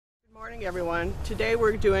Morning everyone. Today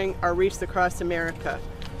we're doing our Wreaths across America.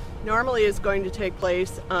 Normally it's going to take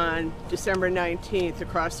place on December 19th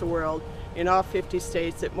across the world in all 50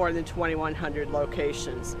 states at more than 2,100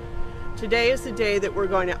 locations. Today is the day that we're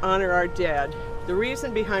going to honor our dead. The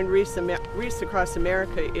reason behind Wreaths across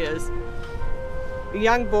America is a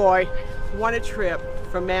young boy won a trip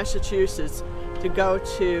from Massachusetts to go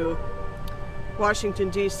to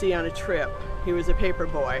Washington, D.C. on a trip. He was a paper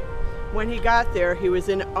boy. When he got there, he was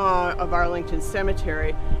in awe of Arlington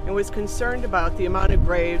Cemetery and was concerned about the amount of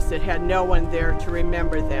graves that had no one there to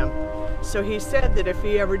remember them. So he said that if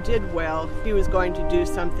he ever did well, he was going to do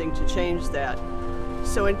something to change that.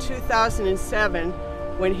 So in 2007,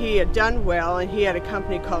 when he had done well and he had a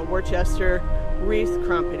company called Worcester Wreath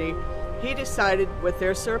Company, he decided with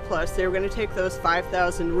their surplus they were going to take those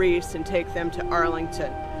 5,000 wreaths and take them to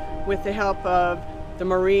Arlington. With the help of the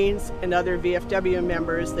Marines and other VFW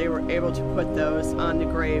members, they were able to put those on the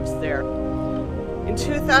graves there. In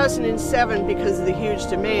 2007, because of the huge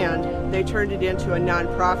demand, they turned it into a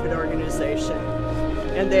non-profit organization,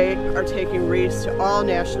 and they are taking wreaths to all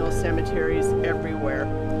national cemeteries everywhere.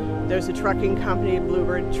 There's a trucking company,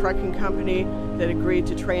 Bluebird Trucking Company, that agreed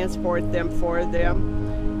to transport them for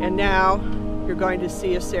them, and now you're going to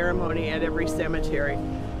see a ceremony at every cemetery.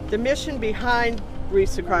 The mission behind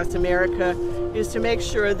Wreaths Across America is to make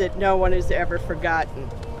sure that no one is ever forgotten.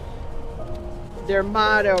 Their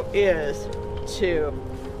motto is to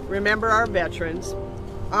remember our veterans,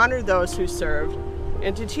 honor those who served,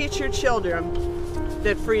 and to teach your children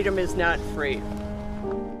that freedom is not free.